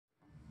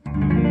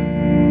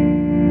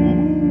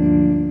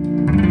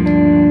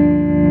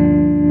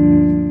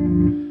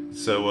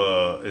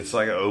it's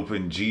like an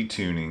open G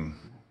tuning,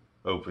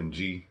 open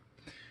G.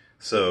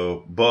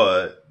 So,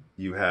 but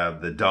you have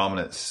the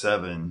dominant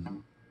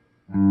 7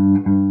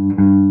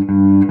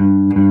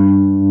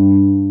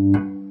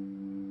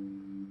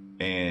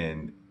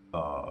 and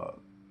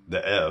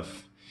the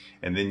F,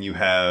 and then you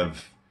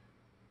have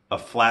a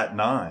flat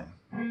 9,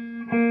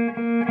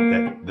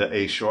 the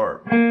A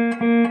sharp.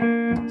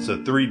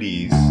 So 3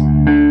 Ds,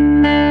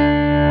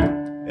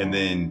 and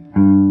then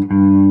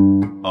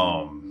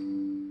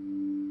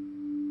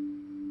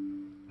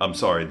I'm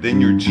sorry,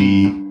 then your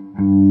G,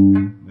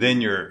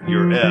 then your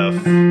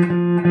F,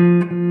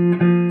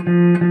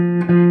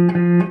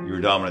 your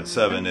dominant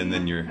 7, and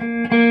then your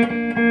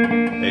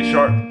A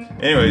sharp.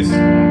 Anyways,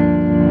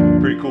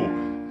 pretty cool.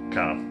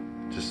 Kind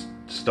of just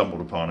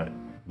stumbled upon it.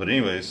 But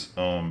anyways,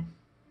 I don't wanna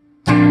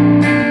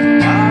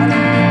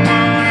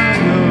go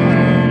to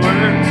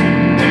work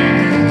today.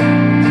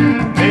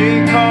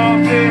 Make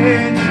coffee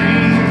and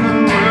dream the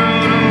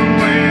world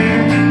away.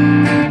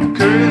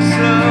 Curse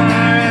the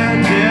red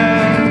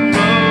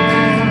devil,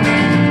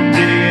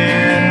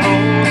 digging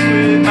holes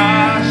with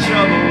my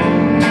shovel.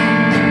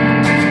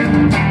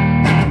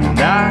 And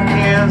I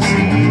can't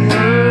see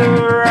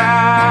her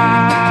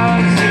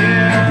eyes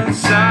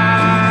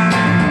inside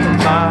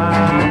my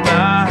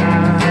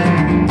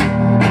mind.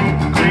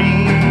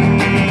 Green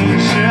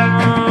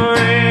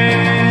shimmering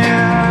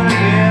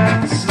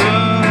against the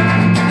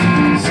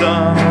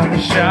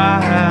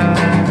sunshine.